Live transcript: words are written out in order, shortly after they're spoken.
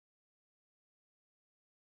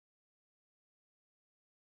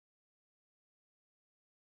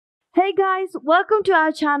Hey guys, welcome to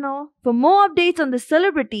our channel. For more updates on the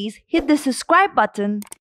celebrities, hit the subscribe button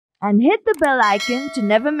and hit the bell icon to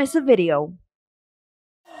never miss a video.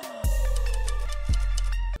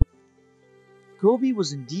 Kobe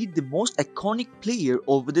was indeed the most iconic player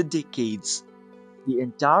over the decades. The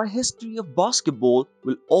entire history of basketball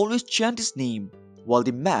will always chant his name, while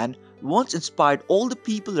the man once inspired all the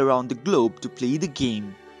people around the globe to play the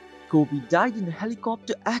game. Kobe died in a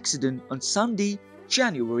helicopter accident on Sunday,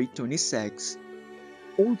 January 26.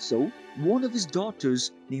 Also, one of his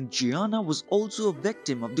daughters named Gianna was also a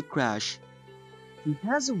victim of the crash. He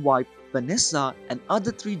has a wife, Vanessa, and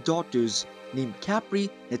other three daughters named Capri,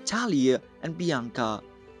 Natalia, and Bianca.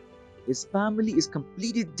 His family is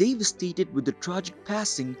completely devastated with the tragic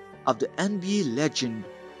passing of the NBA legend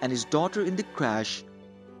and his daughter in the crash.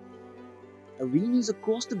 Arenas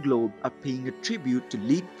across the globe are paying a tribute to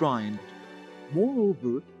late Bryant.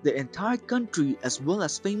 Moreover, the entire country as well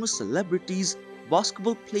as famous celebrities,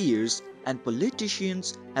 basketball players, and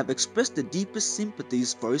politicians have expressed the deepest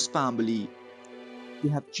sympathies for his family. They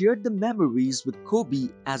have cheered the memories with Kobe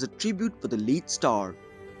as a tribute for the late star.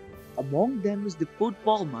 Among them is the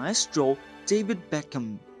football maestro David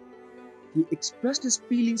Beckham. He expressed his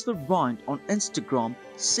feelings for Bryant on Instagram,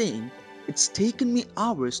 saying, "It's taken me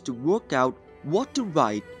hours to work out what to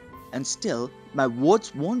write, and still my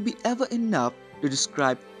words won't be ever enough to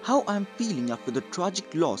describe how I'm feeling after the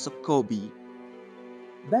tragic loss of Kobe."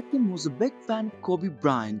 Beckham was a big fan of Kobe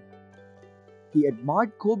Bryant. He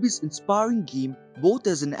admired Kobe's inspiring game both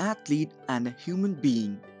as an athlete and a human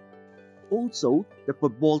being. Also, the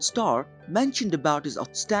football star mentioned about his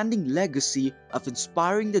outstanding legacy of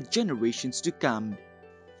inspiring the generations to come.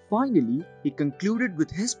 Finally, he concluded with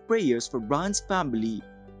his prayers for Bryant's family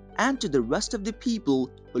and to the rest of the people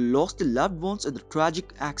who lost their loved ones in the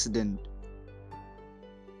tragic accident.